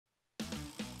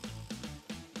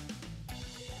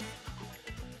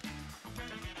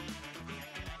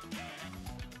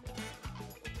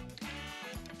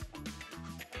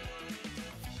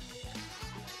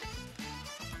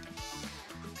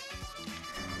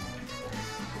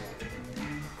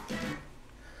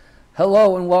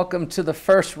Hello and welcome to the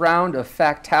first round of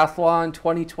Factathlon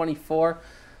 2024.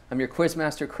 I'm your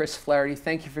quizmaster, Chris Flaherty.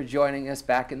 Thank you for joining us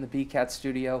back in the BCAT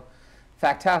studio.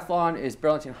 Factathlon is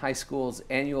Burlington High School's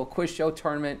annual quiz show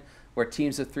tournament where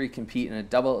teams of three compete in a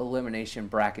double elimination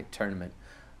bracket tournament.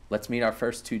 Let's meet our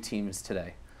first two teams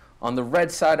today. On the red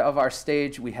side of our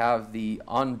stage, we have the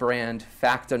on-brand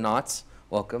Factonauts.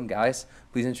 Welcome, guys.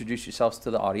 Please introduce yourselves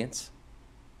to the audience.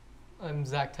 I'm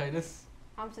Zach Titus.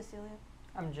 I'm Cecilia.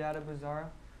 I'm Jada Buzara.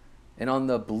 And on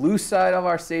the blue side of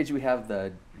our stage, we have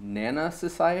the Nana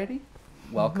Society.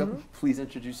 Welcome. Please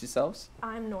introduce yourselves.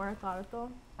 I'm Nora Clarato.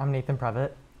 I'm Nathan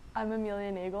Previtt. I'm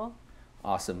Amelia Nagel.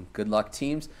 Awesome. Good luck,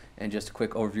 teams. And just a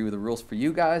quick overview of the rules for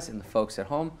you guys and the folks at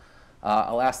home.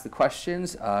 I'll ask the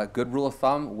questions. Good rule of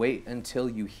thumb, wait until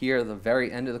you hear the very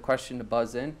end of the question to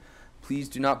buzz in. Please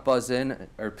do not buzz in,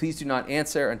 or please do not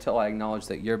answer until I acknowledge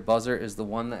that your buzzer is the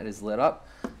one that is lit up.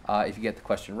 If you get the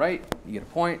question right, you get a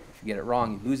point. If you get it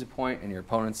wrong, you lose a point, and your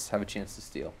opponents have a chance to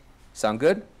steal. Sound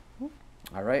good?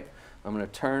 All right. I'm going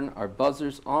to turn our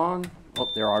buzzers on. Oh,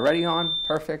 they're already on.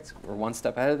 Perfect. We're one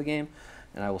step ahead of the game.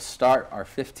 And I will start our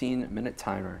 15-minute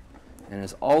timer. And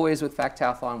as always with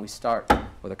Factathlon, we start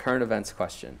with a current events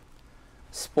question.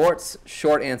 Sports,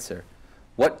 short answer.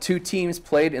 What two teams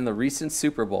played in the recent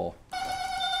Super Bowl?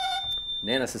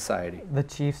 Nana Society. The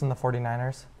Chiefs and the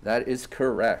 49ers. That is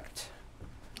correct.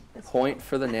 Point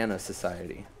for the Nana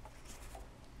Society.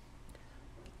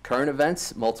 Current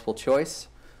events, multiple choice.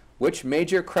 Which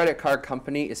major credit card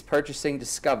company is purchasing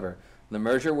Discover? The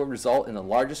merger will result in the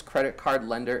largest credit card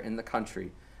lender in the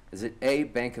country. Is it A,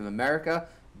 Bank of America,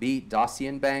 B,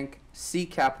 Dacian Bank, C,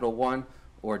 Capital One,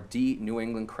 or D, New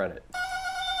England Credit?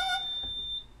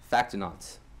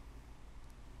 Factonauts.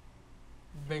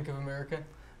 Bank of America.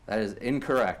 That is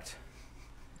incorrect.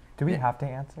 Do we have to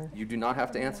answer? You do not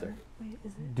have to answer. Wait,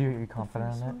 is it Do you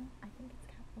confident in it? I think it's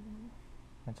Capital One.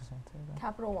 I just answered that.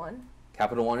 Capital One.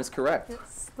 Capital One is correct.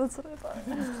 Yes, that's what I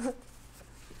thought.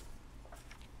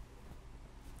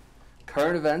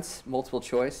 Current events, multiple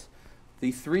choice.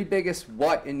 The three biggest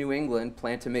what in New England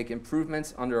plan to make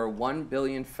improvements under a $1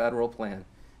 billion federal plan?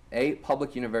 A,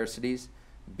 public universities,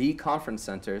 B, conference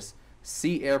centers,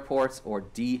 C, airports, or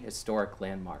D, historic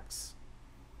landmarks?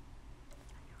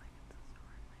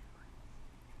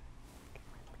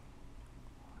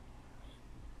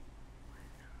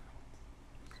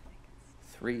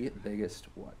 Three biggest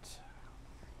what?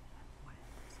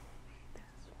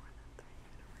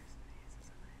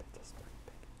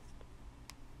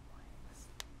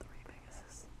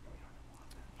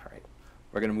 All right,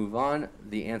 we're going to move on.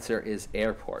 The answer is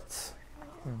airports.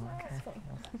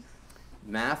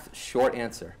 Math, short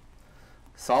answer.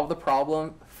 Solve the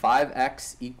problem,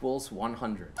 5x equals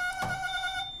 100.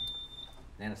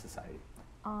 Nana Society.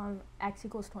 X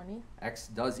equals 20. X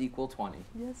does equal 20.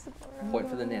 Yes. Point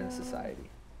for the Nana Society.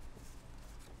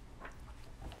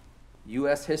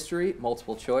 U.S. history,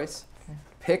 multiple choice.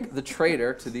 Pick the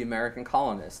traitor to the American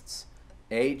colonists.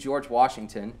 A, George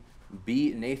Washington,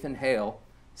 B, Nathan Hale,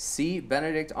 C,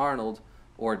 Benedict Arnold,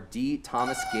 or D,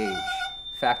 Thomas Gage?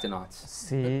 Factonauts.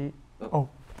 C. Oh,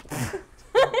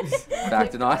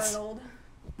 Factonauts. Arnold.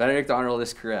 Benedict Arnold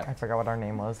is I correct. forgot what our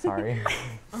name was. Sorry.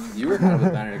 You were kind of a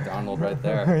Benedict Arnold right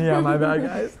there. Yeah, my bad,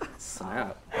 guys.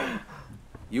 Snap.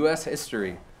 U.S.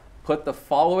 history. Put the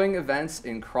following events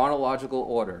in chronological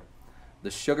order.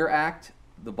 The Sugar Act,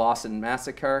 the Boston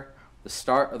Massacre, the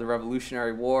start of the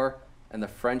Revolutionary War, and the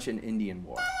French and Indian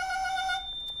War.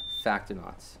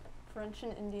 Factonauts. French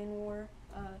and Indian War,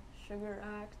 Sugar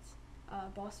Act,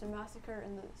 Boston Massacre,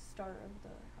 and the start of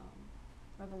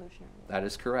the Revolutionary War. That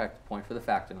is correct. Point for the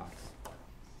Factonauts.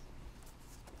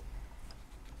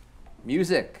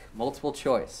 Music, multiple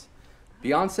choice.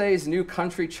 Beyonce's new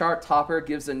country chart topper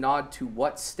gives a nod to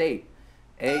what state?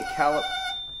 A,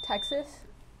 Texas?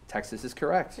 Texas is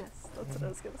correct. Yes, that's what I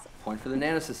was going to say. Point for the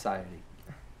Nana Society.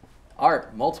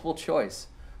 Art, multiple choice.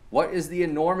 What is the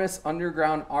enormous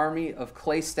underground army of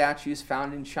clay statues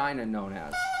found in China known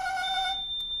as?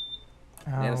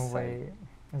 Nana Oh, Society.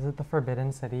 wait. Is it the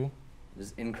Forbidden City? This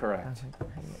is incorrect.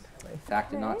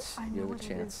 Factonauts, you have a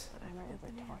chance.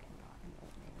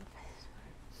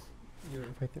 You're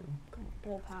Right through.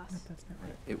 We'll pass. That's not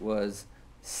right. It was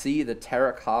C, the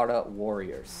Terracotta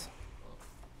Warriors.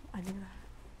 I knew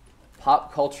that.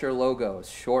 Pop culture logos,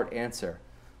 short answer.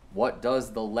 What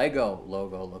does the Lego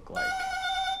logo look like?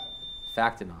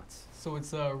 Factonauts. So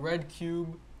it's a red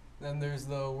cube, then there's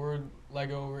the word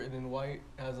Lego written in white,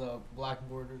 has a black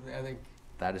border. I think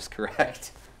That is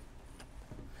correct.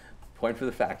 Point for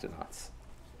the Factonauts.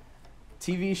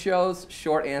 TV shows,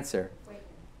 short answer. Wait,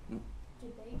 did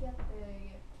they get the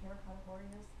Terracotta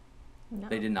Warriors? No.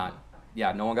 They did not.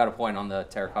 Yeah, no one got a point on the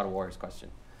Terracotta Warriors question.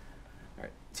 All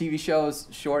right. TV shows,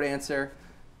 short answer.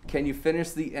 Can you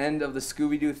finish the end of the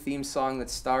Scooby-Doo theme song that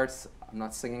starts? I'm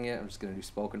not singing it. I'm just going to do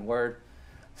spoken word.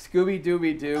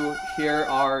 Scooby-Dooby-Doo, here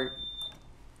are...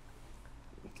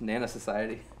 Nana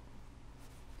Society.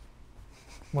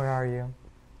 Where are you?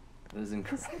 That is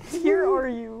incorrect. Here are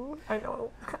you? I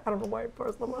know. I don't know why I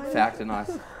paused the line.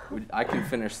 Factonauts. I can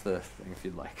finish the thing if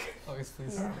you'd like. Oh, yes,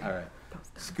 please. All right.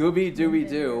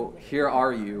 Scooby-Dooby-Doo, here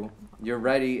are you. You're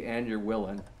ready and you're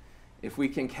willing. If we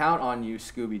can count on you,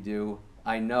 Scooby-Doo,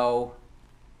 I know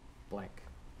blank.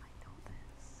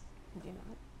 Do you know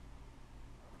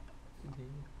it? Okay.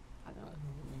 I don't.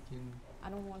 We can. I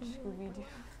don't watch Scooby Doo.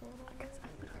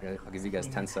 Okay, I'll give you guys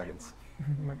 10 seconds.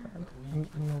 My bad.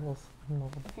 I'm a little.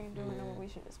 If you don't know, we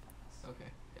should just pass. Okay.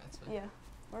 Yeah, that's fine. Yeah,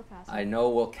 we're passing. I know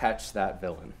we'll catch that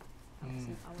villain.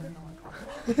 Mm. I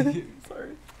wouldn't know it. Sorry.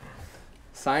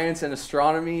 Science and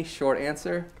astronomy, short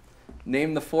answer.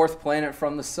 Name the fourth planet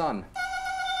from the sun.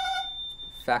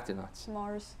 Factonauts.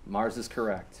 Mars. Mars is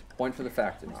correct. Point for the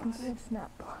Factonauts.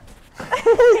 Snap.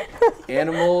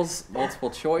 Animals, multiple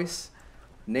choice.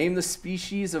 Name the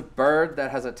species of bird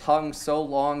that has a tongue so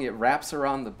long it wraps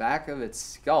around the back of its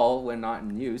skull when not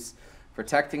in use,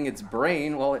 protecting its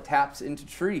brain while it taps into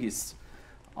trees.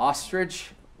 Ostrich,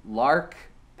 lark,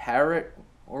 parrot,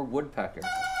 or woodpecker?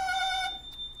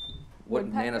 What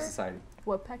Nana Woodpecker? Society?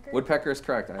 Woodpecker? Woodpecker is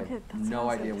correct. I Okay, have that's no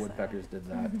what I was idea gonna say. woodpeckers did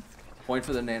that. Point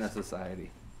for the Nana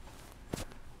Society.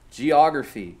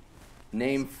 Geography.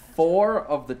 Name 4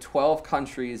 of the 12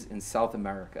 countries in South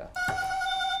America.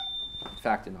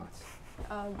 Factonauts.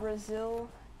 Brazil,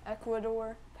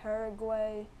 Ecuador,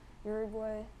 Paraguay,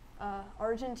 Uruguay,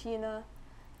 Argentina.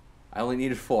 I only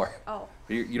needed 4. Oh,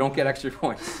 You don't get extra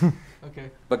points, Okay.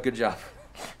 but good job.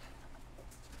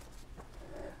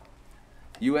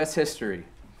 U.S. history.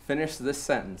 Finish this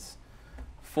sentence.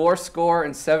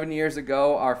 77 years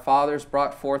ago, our fathers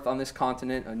brought forth on this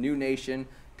continent a new nation,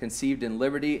 conceived in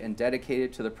liberty and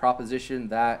dedicated to the proposition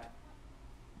that...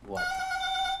 What?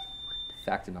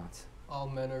 Factonauts. All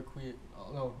men are created.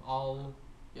 No, all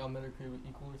men are created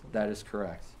equal or something. That is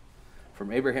correct.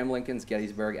 From Abraham Lincoln's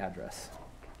Gettysburg Address.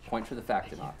 Point for the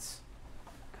Factonauts.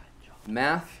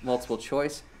 Math, multiple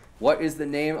choice. What is the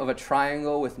name of a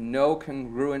triangle with no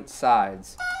congruent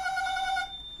sides?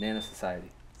 Nana Society.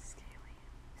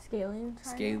 Scaling.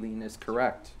 Scalene is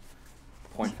correct.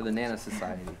 Point for the Nana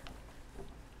Society.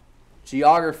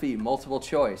 Geography, multiple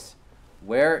choice.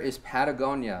 Where is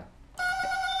Patagonia?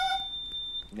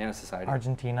 Nana Society.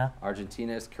 Argentina.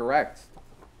 Argentina is correct.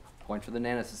 Point for the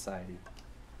Nana Society.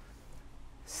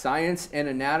 Science and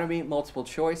anatomy, multiple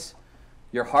choice.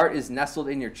 Your heart is nestled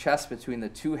in your chest between the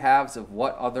two halves of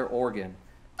what other organ?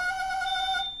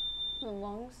 the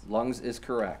lungs. Lungs is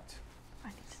correct. I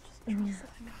need to just trust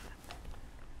it.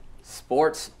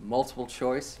 Sports, multiple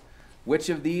choice. Which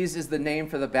of these is the name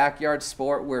for the backyard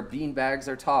sport where beanbags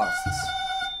are tossed?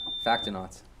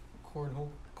 Factonauts. Cornhole.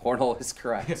 Cornhole is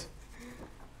correct.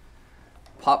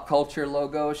 Pop culture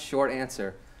logo, short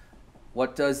answer.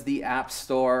 What does the App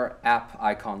Store app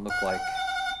icon look like?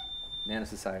 Nana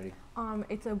Society.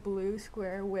 It's a blue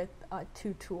square with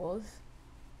 2 tools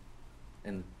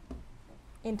And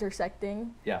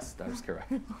intersecting. yes, that is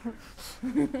correct.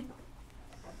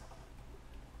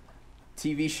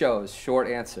 TV shows, short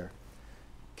answer.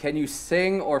 Can you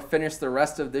sing or finish the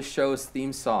rest of this show's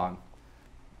theme song?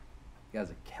 You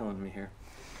guys are killing me here.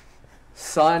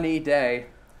 Sunny day,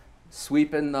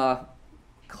 sweeping the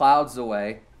clouds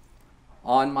away,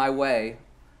 on my way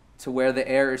to where the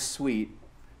air is sweet.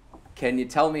 Can you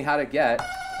tell me how to get?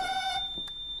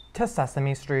 To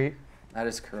Sesame Street. That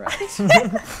is correct.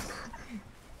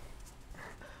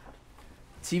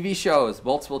 TV shows,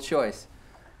 multiple choice.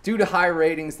 Due to high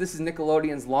ratings, this is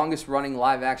Nickelodeon's longest-running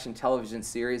live-action television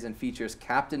series and features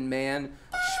Captain Man,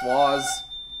 Schwoz,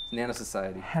 Nana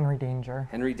Society. Henry Danger.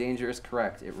 Henry Danger is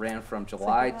correct. It ran from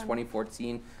July good one.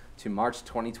 2014 to March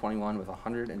 2021 with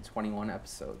 121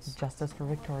 episodes. Justice for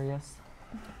Victorious.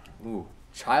 Ooh.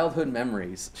 Childhood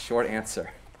memories, short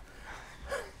answer.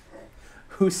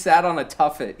 Who sat on a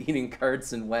tuffet eating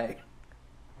curds and whey?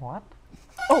 What?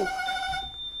 Oh,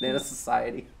 Nana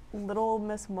Society. Little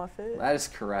Miss Muffet. That is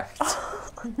correct.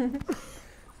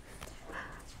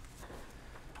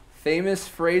 Famous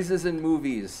phrases in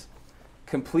movies.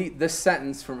 Complete this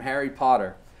sentence from Harry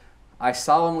Potter. I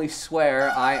solemnly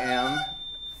swear I am...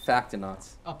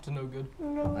 Factonauts. Up to no good.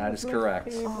 No, That is that's my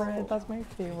correct. favorite. That's my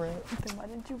favorite. Then why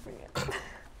didn't you bring it?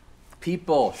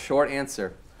 People, short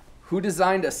answer. Who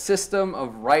designed a system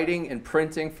of writing and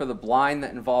printing for the blind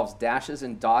that involves dashes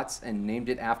and dots and named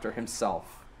it after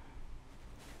himself?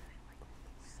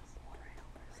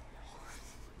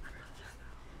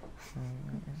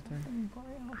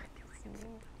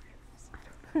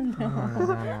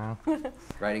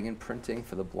 Writing and printing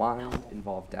for the blind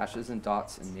involved dashes and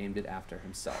dots and named it after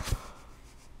himself.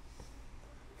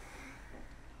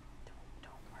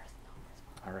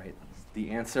 All right.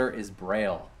 The answer is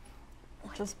Braille.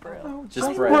 Just Braille.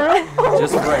 Just Braille.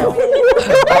 Just Braille.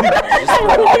 Just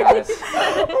Braille, guys.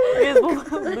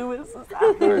 Lewis is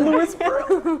Lewis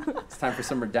Braille. It's time for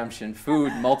some redemption.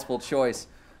 Food, multiple choice.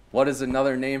 What is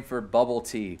another name for bubble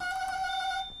tea?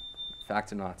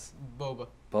 Factonauts. Boba.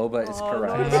 Boba is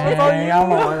correct. Hey, I'm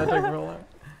the one that took ruler.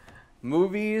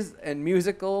 Movies and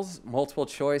musicals, multiple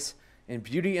choice. In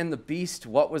Beauty and the Beast,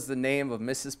 what was the name of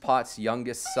Mrs. Potts'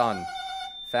 youngest son?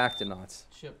 Factonauts.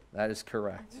 Chip. That is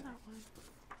correct.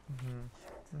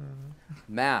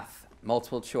 Math,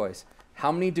 multiple choice.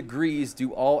 How many degrees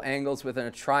do all angles within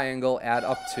a triangle add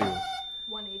up to?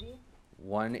 180.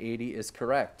 180 is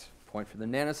correct. Point for the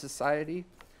Nano Society.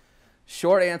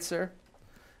 Short answer,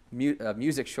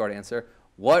 music short answer.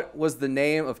 What was the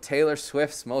name of Taylor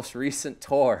Swift's most recent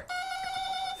tour?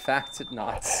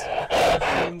 Factonauts.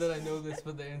 I assume that I know this,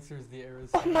 but the answer is the Eras.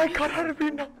 Oh my god, how did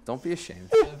we know? Don't be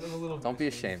ashamed. I'm a little Don't bit be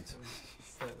ashamed.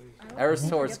 Slightly. Eras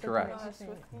tour is correct.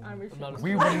 I'm not a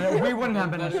We wouldn't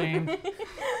have been ashamed.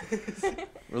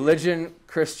 Religion,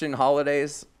 Christian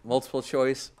holidays, multiple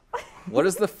choice. What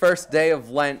is the first day of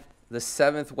Lent, the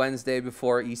 7th Wednesday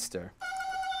before Easter?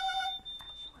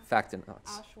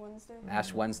 Factonauts. Ash Wednesday.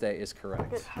 Ash Wednesday is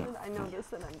correct. How did I know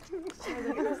this? And I'm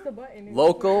press the button.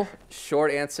 Local, short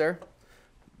answer.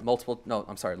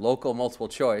 Local, multiple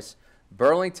choice.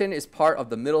 Burlington is part of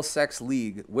the Middlesex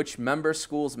League. Which member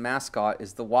school's mascot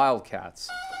is the Wildcats?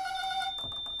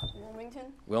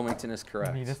 Wilmington. Wilmington is You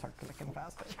correct. need to start clicking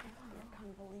faster.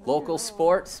 Local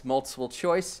sports, multiple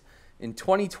choice. In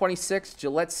 2026,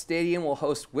 Gillette Stadium will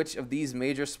host which of these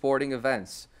major sporting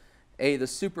events? A, the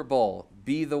Super Bowl.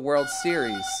 B, the World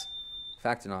Series.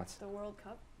 Factonauts. The World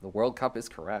Cup. The World Cup is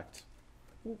correct.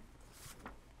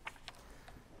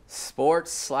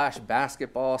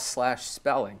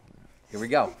 Sports/basketball/spelling. Here we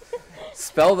go.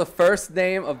 Spell the first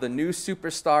name of the new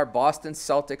superstar Boston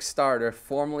Celtics starter,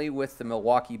 formerly with the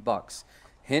Milwaukee Bucks.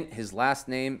 Hint, his last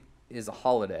name is a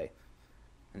holiday.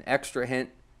 An extra hint,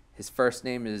 his first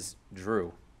name is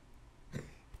Drew.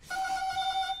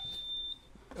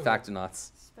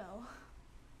 Factonauts. Spell.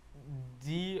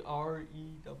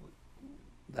 D-R-E-W.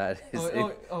 That is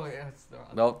yeah, it's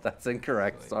not. Nope, that's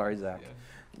incorrect. Sorry, Zach.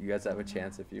 Yeah. You guys have a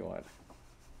chance if you want.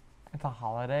 It's a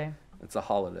holiday. It's a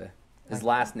holiday. His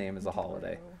last name is a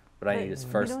holiday, but I need his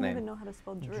first We don't even name. know how to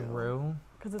spell Drew. Drew.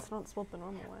 Because it's not spelled the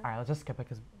normal way. All right, let's just skip it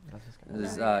because let's just skip it.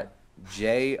 This is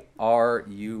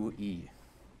J-R-U-E.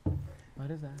 What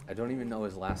is that? I don't even know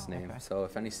his last name, Okay. so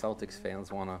if any Celtics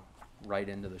fans want to write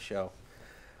into the show.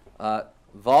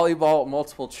 Volleyball,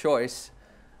 multiple choice.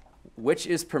 Which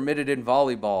is permitted in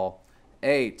volleyball?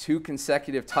 A, 2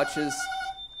 consecutive touches.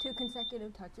 2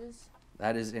 consecutive touches.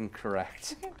 That is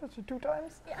incorrect. You can't touch it 2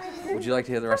 times. Would you like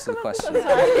to hear the rest of the question?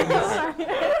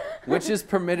 Which is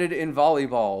permitted in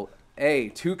volleyball? A,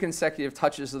 2 consecutive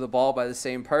touches of the ball by the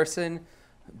same person.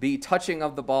 B, touching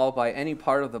of the ball by any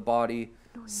part of the body.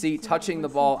 C, touching the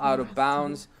ball out of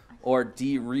bounds. Or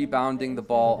D, rebounding the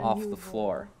ball off the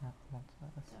floor.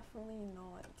 Definitely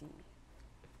not D.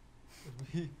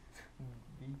 B,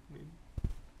 maybe.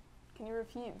 Can you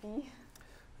repeat B?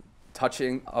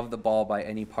 Touching of the ball by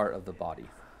any part of the body.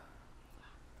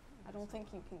 I don't think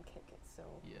you can kick it, so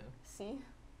Yeah. C.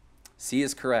 C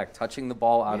is correct. Touching the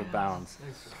ball out of bounds.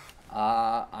 Nice.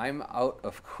 I'm out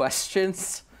of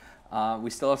questions. We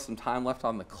still have some time left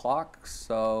on the clock,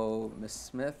 so Ms.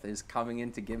 Smith is coming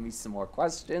in to give me some more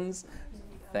questions.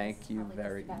 Thank you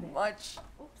very much.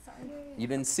 You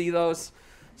didn't see those?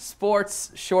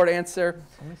 Sports, short answer.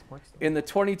 So many sports stuff. In the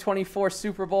 2024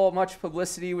 Super Bowl, much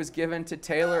publicity was given to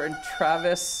Taylor and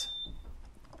Travis.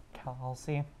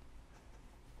 Kelsey.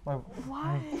 Wait,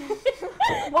 Why?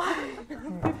 Why?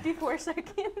 54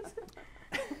 seconds.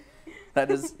 That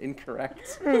is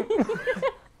incorrect.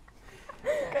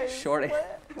 Short.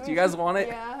 Do you guys want it?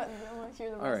 Yeah, I want to hear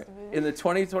the All rest right. of it. In the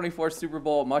 2024 Super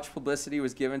Bowl, much publicity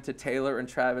was given to Taylor and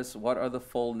Travis. What are the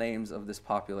full names of this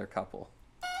popular couple?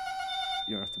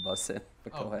 You don't have to buzz in,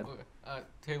 but go ahead. Okay.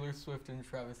 Taylor Swift and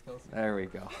Travis Kelce. There we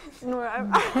go. Nora,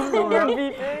 you're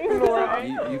beeping.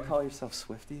 Nora. You call yourself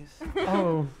Swifties?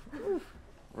 Oh.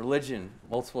 Religion,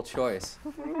 multiple choice.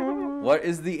 What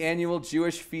is the annual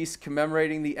Jewish feast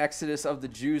commemorating the exodus of the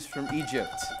Jews from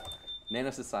Egypt? Nano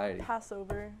Society.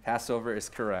 Passover. Passover is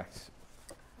correct.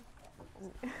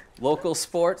 Local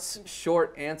sports,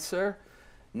 short answer.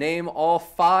 Name all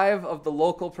 5 of the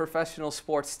local professional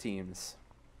sports teams.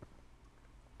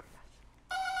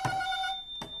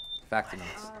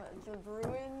 Factonauts. The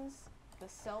Bruins, the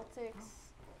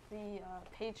Celtics, the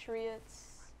Patriots,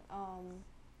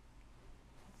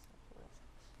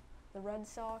 the Red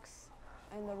Sox,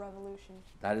 and the Revolution.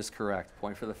 That is correct.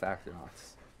 Point for the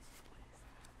Factonauts.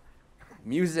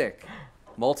 Music.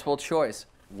 Multiple choice.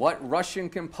 What Russian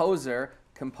composer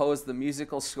composed the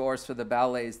musical scores for the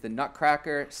ballets The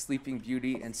Nutcracker, Sleeping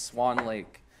Beauty, and Swan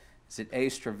Lake? Is it A.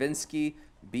 Stravinsky,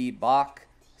 B. Bach,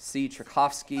 C.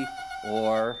 Tchaikovsky,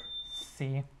 or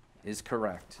C. is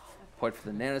correct? Point for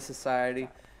the Nana Society.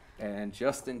 And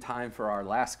just in time for our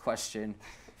last question,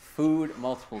 food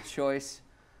multiple choice.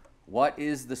 What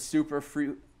is the super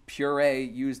fruit puree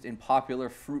used in popular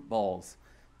fruit bowls?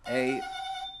 A.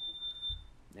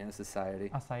 Nana Society.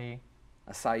 Acai.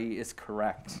 Acai is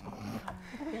correct.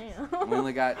 We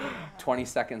only got 20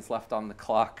 seconds left on the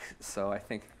clock, so I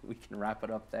think we can wrap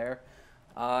it up there.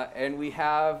 And we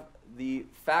have the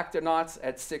Factonauts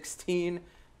at 16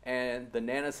 and the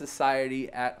Nana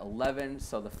Society at 11.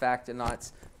 So the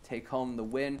Factonauts take home the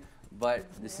win. But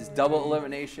this is double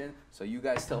elimination, so you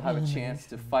guys still have a chance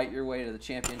to fight your way to the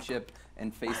championship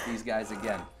and face these guys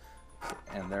again.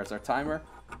 And there's our timer.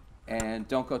 And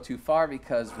don't go too far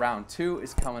because round 2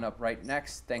 is coming up right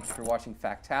next. Thanks for watching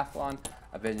Factathlon.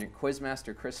 I've been your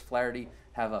Quizmaster, Chris Flaherty.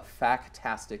 Have a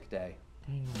factastic day.